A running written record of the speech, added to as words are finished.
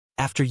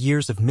After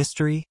years of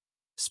mystery,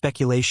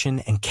 speculation,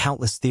 and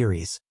countless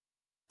theories,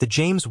 the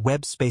James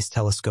Webb Space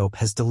Telescope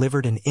has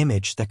delivered an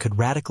image that could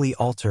radically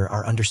alter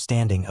our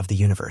understanding of the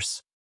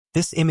universe.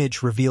 This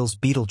image reveals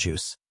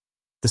Betelgeuse,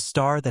 the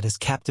star that has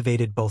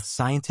captivated both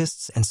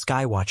scientists and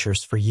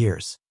skywatchers for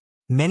years.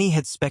 Many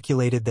had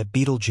speculated that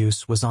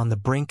Betelgeuse was on the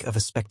brink of a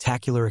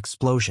spectacular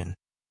explosion,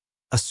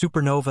 a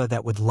supernova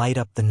that would light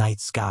up the night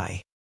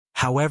sky.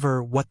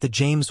 However, what the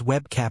James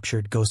Webb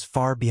captured goes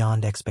far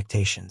beyond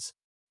expectations.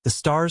 The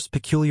star's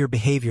peculiar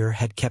behavior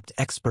had kept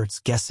experts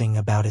guessing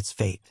about its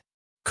fate.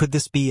 Could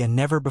this be a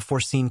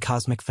never-before-seen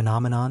cosmic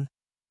phenomenon?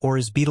 Or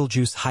is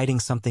Betelgeuse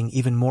hiding something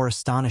even more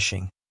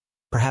astonishing?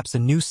 Perhaps a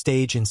new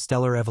stage in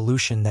stellar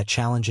evolution that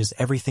challenges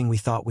everything we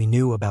thought we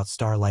knew about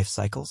star life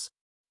cycles?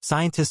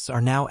 Scientists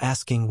are now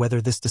asking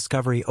whether this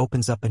discovery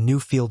opens up a new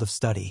field of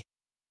study,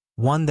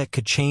 one that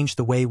could change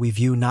the way we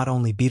view not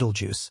only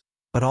Betelgeuse,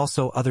 but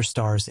also other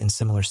stars in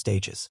similar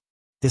stages.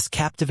 This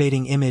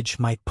captivating image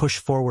might push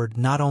forward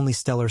not only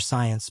stellar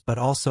science but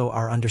also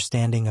our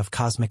understanding of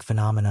cosmic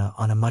phenomena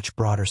on a much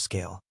broader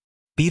scale.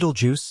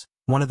 Betelgeuse,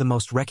 one of the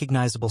most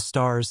recognizable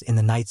stars in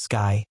the night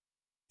sky,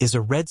 is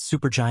a red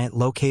supergiant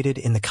located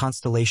in the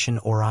constellation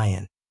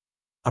Orion,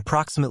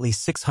 approximately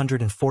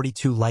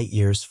 642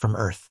 light-years from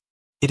Earth.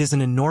 It is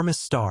an enormous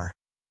star,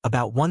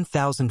 about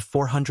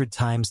 1,400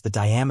 times the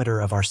diameter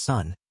of our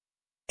Sun,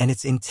 and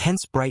its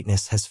intense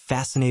brightness has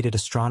fascinated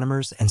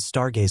astronomers and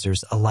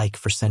stargazers alike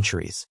for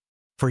centuries.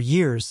 For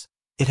years,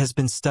 it has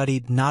been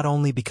studied not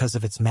only because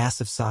of its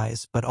massive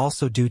size but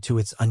also due to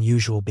its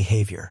unusual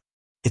behavior.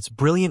 Its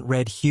brilliant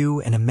red hue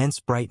and immense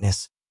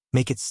brightness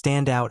make it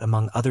stand out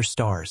among other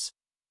stars,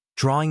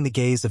 drawing the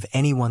gaze of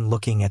anyone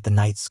looking at the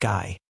night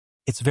sky.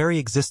 Its very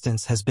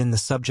existence has been the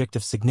subject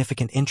of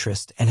significant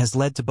interest and has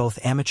led to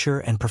both amateur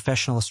and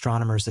professional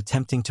astronomers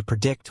attempting to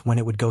predict when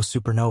it would go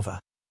supernova,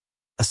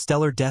 a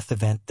stellar death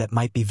event that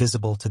might be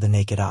visible to the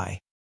naked eye.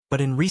 But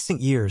in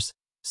recent years,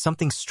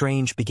 something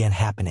strange began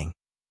happening.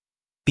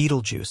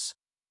 Betelgeuse,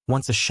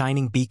 once a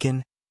shining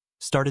beacon,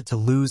 started to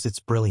lose its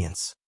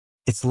brilliance.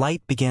 Its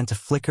light began to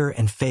flicker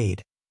and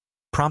fade,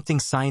 prompting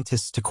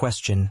scientists to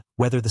question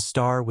whether the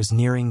star was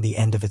nearing the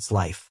end of its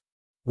life.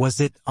 Was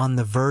it on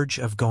the verge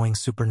of going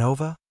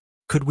supernova?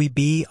 Could we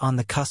be on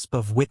the cusp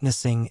of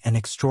witnessing an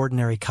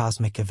extraordinary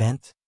cosmic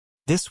event?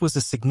 This was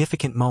a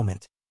significant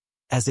moment,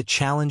 as it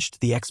challenged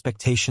the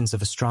expectations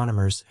of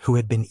astronomers who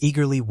had been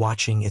eagerly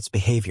watching its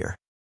behavior.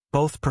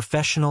 Both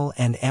professional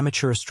and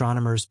amateur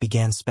astronomers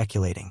began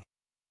speculating.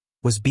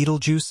 Was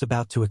Betelgeuse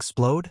about to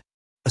explode?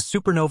 A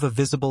supernova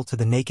visible to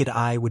the naked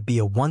eye would be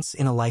a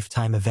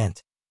once-in-a-lifetime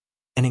event,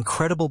 an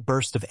incredible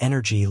burst of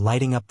energy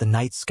lighting up the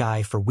night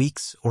sky for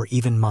weeks or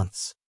even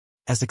months.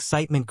 As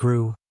excitement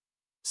grew,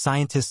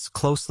 scientists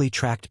closely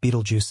tracked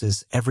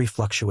Betelgeuse's every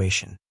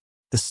fluctuation.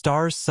 The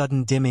star's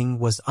sudden dimming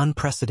was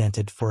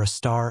unprecedented for a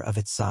star of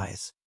its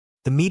size.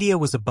 The media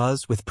was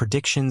abuzz with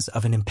predictions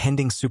of an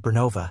impending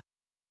supernova,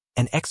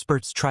 and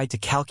experts tried to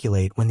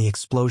calculate when the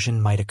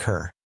explosion might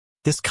occur.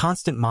 This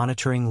constant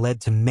monitoring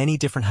led to many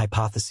different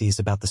hypotheses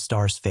about the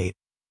star's fate,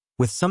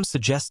 with some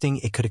suggesting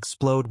it could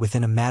explode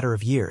within a matter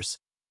of years,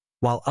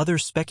 while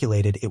others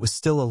speculated it was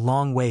still a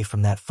long way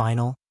from that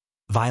final,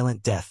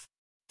 violent death.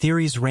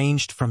 Theories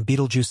ranged from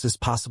Betelgeuse's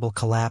possible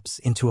collapse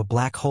into a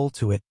black hole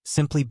to it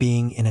simply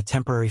being in a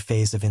temporary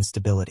phase of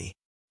instability.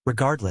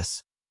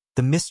 Regardless,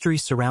 the mystery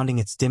surrounding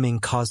its dimming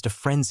caused a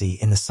frenzy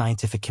in the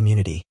scientific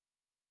community,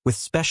 with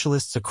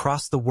specialists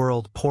across the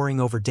world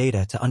poring over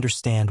data to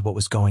understand what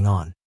was going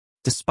on.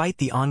 Despite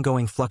the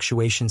ongoing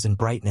fluctuations in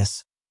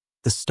brightness,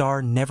 the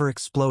star never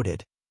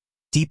exploded,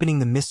 deepening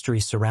the mystery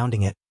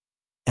surrounding it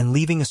and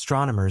leaving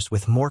astronomers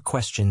with more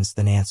questions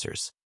than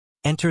answers.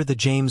 Enter the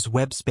James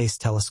Webb Space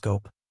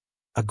Telescope,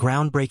 a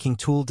groundbreaking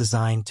tool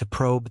designed to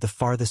probe the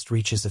farthest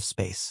reaches of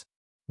space.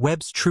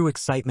 Webb's true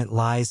excitement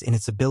lies in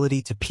its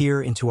ability to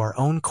peer into our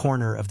own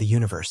corner of the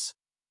universe,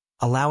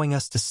 allowing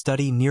us to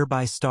study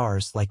nearby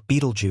stars like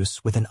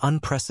Betelgeuse with an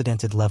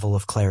unprecedented level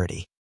of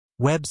clarity.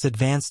 Webb's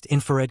advanced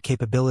infrared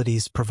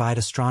capabilities provide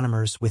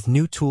astronomers with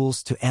new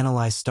tools to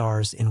analyze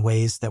stars in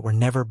ways that were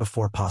never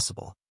before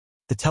possible.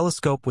 The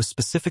telescope was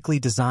specifically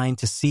designed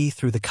to see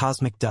through the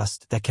cosmic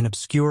dust that can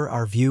obscure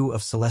our view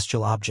of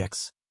celestial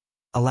objects,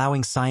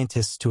 allowing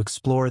scientists to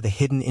explore the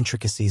hidden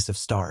intricacies of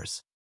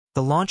stars.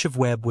 The launch of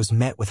Webb was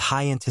met with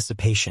high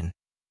anticipation,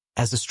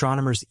 as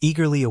astronomers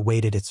eagerly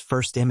awaited its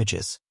first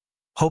images,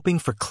 hoping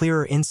for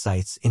clearer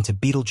insights into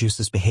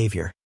Betelgeuse's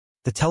behavior.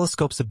 The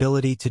telescope's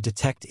ability to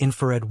detect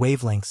infrared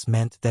wavelengths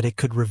meant that it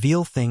could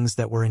reveal things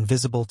that were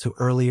invisible to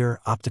earlier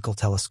optical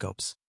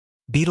telescopes.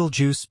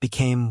 Betelgeuse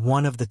became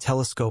one of the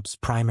telescope's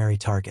primary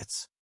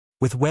targets.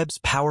 With Webb's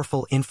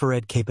powerful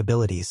infrared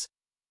capabilities,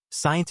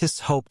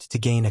 scientists hoped to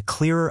gain a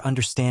clearer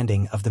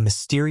understanding of the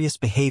mysterious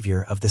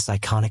behavior of this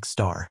iconic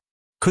star.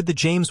 Could the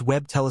James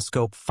Webb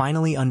Telescope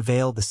finally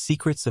unveil the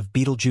secrets of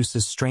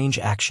Betelgeuse's strange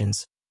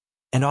actions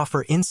and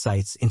offer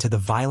insights into the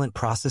violent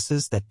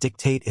processes that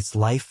dictate its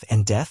life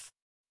and death?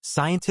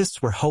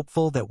 Scientists were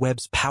hopeful that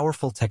Webb's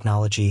powerful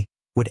technology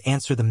would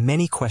answer the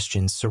many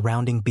questions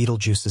surrounding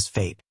Betelgeuse's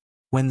fate.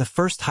 When the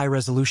first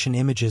high-resolution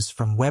images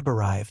from Webb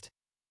arrived,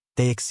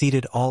 they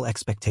exceeded all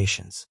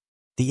expectations.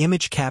 The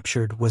image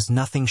captured was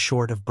nothing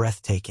short of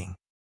breathtaking.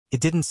 It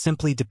didn't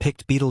simply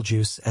depict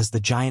Betelgeuse as the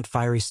giant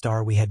fiery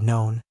star we had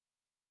known,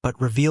 but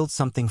revealed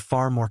something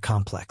far more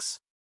complex.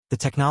 The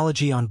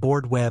technology on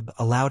board Webb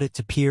allowed it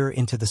to peer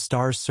into the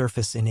star's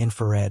surface in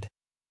infrared,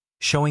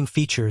 showing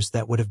features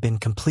that would have been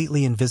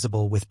completely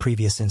invisible with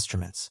previous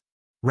instruments.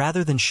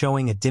 Rather than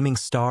showing a dimming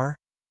star,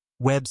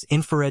 Webb's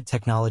infrared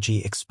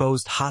technology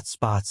exposed hot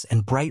spots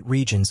and bright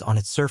regions on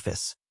its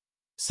surface,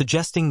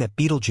 suggesting that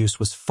Betelgeuse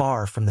was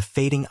far from the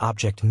fading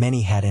object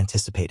many had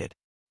anticipated.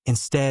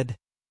 Instead,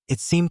 it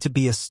seemed to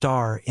be a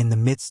star in the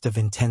midst of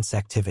intense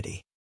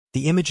activity.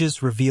 The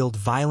images revealed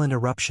violent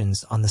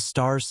eruptions on the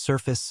star's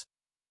surface,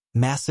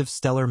 massive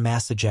stellar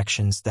mass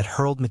ejections that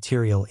hurled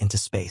material into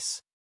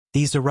space.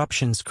 These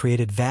eruptions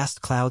created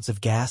vast clouds of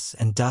gas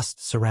and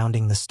dust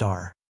surrounding the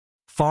star.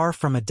 Far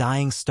from a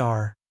dying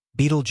star,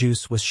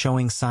 Betelgeuse was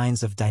showing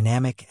signs of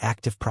dynamic,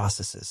 active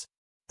processes.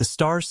 The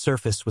star's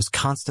surface was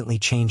constantly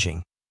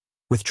changing,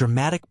 with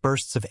dramatic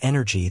bursts of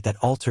energy that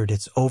altered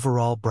its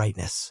overall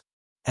brightness.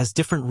 As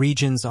different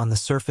regions on the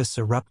surface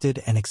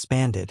erupted and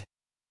expanded,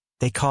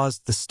 they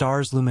caused the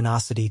star's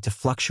luminosity to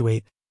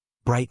fluctuate,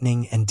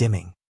 brightening and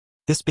dimming.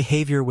 This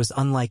behavior was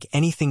unlike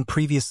anything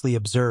previously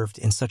observed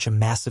in such a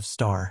massive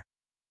star,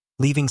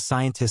 leaving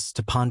scientists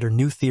to ponder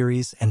new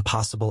theories and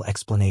possible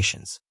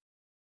explanations.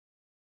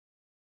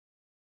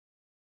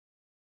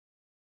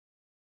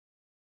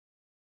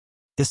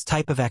 This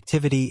type of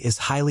activity is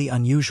highly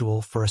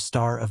unusual for a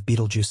star of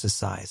Betelgeuse's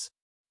size.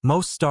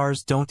 Most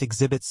stars don't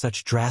exhibit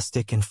such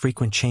drastic and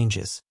frequent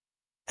changes,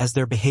 as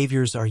their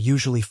behaviors are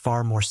usually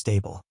far more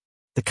stable.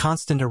 The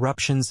constant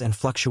eruptions and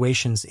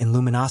fluctuations in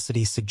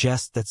luminosity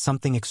suggest that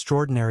something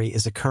extraordinary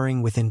is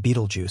occurring within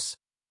Betelgeuse,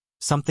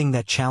 something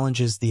that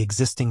challenges the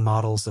existing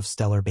models of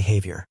stellar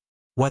behavior.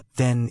 What,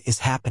 then, is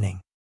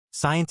happening?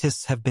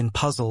 Scientists have been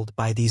puzzled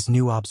by these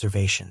new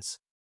observations.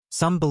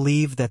 Some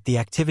believe that the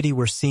activity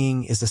we're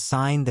seeing is a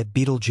sign that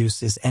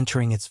Betelgeuse is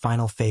entering its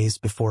final phase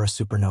before a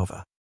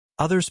supernova.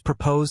 Others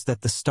propose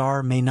that the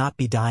star may not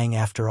be dying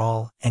after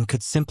all and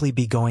could simply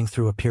be going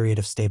through a period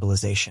of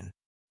stabilization.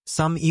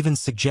 Some even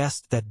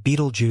suggest that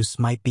Betelgeuse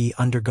might be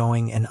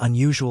undergoing an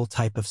unusual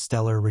type of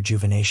stellar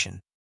rejuvenation.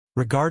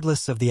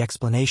 Regardless of the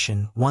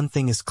explanation, one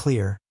thing is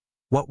clear: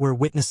 what we're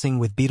witnessing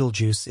with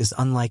Betelgeuse is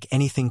unlike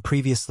anything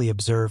previously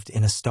observed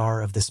in a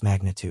star of this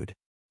magnitude.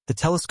 The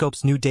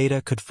telescope's new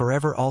data could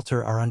forever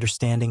alter our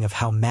understanding of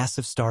how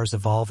massive stars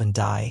evolve and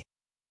die,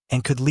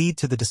 and could lead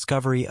to the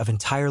discovery of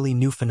entirely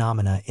new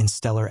phenomena in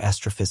stellar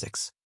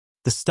astrophysics.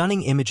 The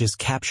stunning images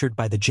captured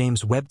by the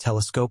James Webb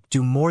Telescope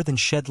do more than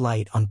shed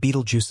light on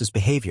Betelgeuse's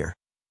behavior.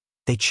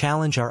 They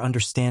challenge our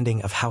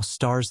understanding of how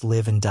stars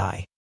live and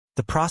die.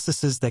 The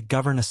processes that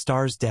govern a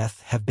star's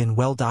death have been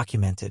well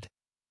documented,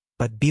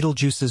 but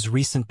Betelgeuse's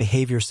recent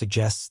behavior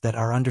suggests that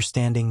our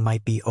understanding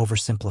might be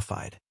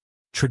oversimplified.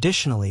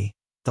 Traditionally,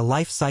 the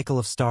life cycle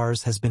of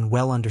stars has been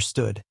well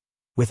understood,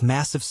 with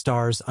massive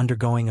stars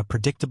undergoing a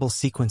predictable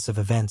sequence of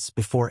events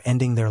before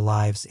ending their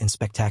lives in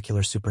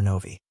spectacular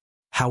supernovae.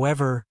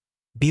 However,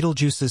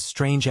 Betelgeuse's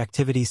strange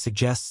activity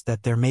suggests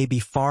that there may be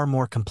far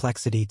more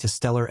complexity to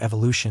stellar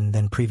evolution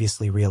than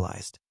previously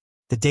realized.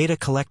 The data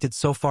collected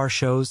so far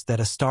shows that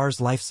a star's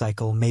life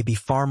cycle may be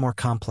far more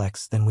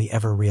complex than we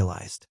ever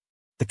realized.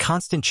 The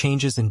constant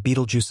changes in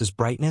Betelgeuse's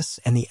brightness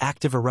and the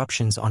active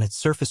eruptions on its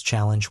surface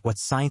challenge what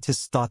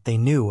scientists thought they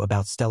knew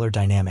about stellar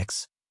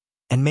dynamics,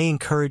 and may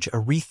encourage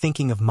a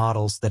rethinking of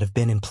models that have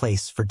been in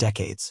place for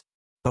decades.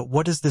 But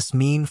what does this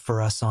mean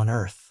for us on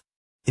Earth?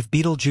 If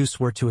Betelgeuse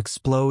were to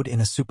explode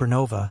in a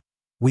supernova,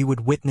 we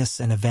would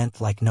witness an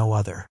event like no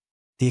other.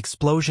 The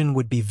explosion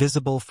would be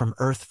visible from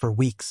Earth for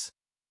weeks,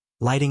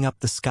 lighting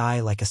up the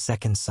sky like a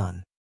second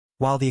sun.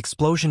 While the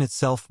explosion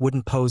itself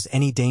wouldn't pose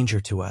any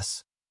danger to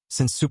us,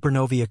 since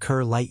supernovae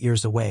occur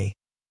light-years away,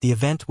 the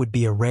event would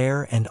be a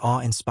rare and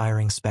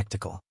awe-inspiring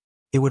spectacle.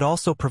 It would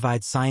also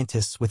provide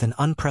scientists with an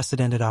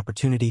unprecedented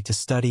opportunity to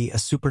study a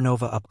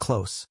supernova up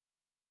close,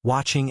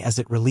 watching as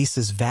it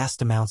releases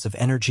vast amounts of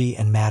energy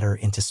and matter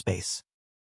into space.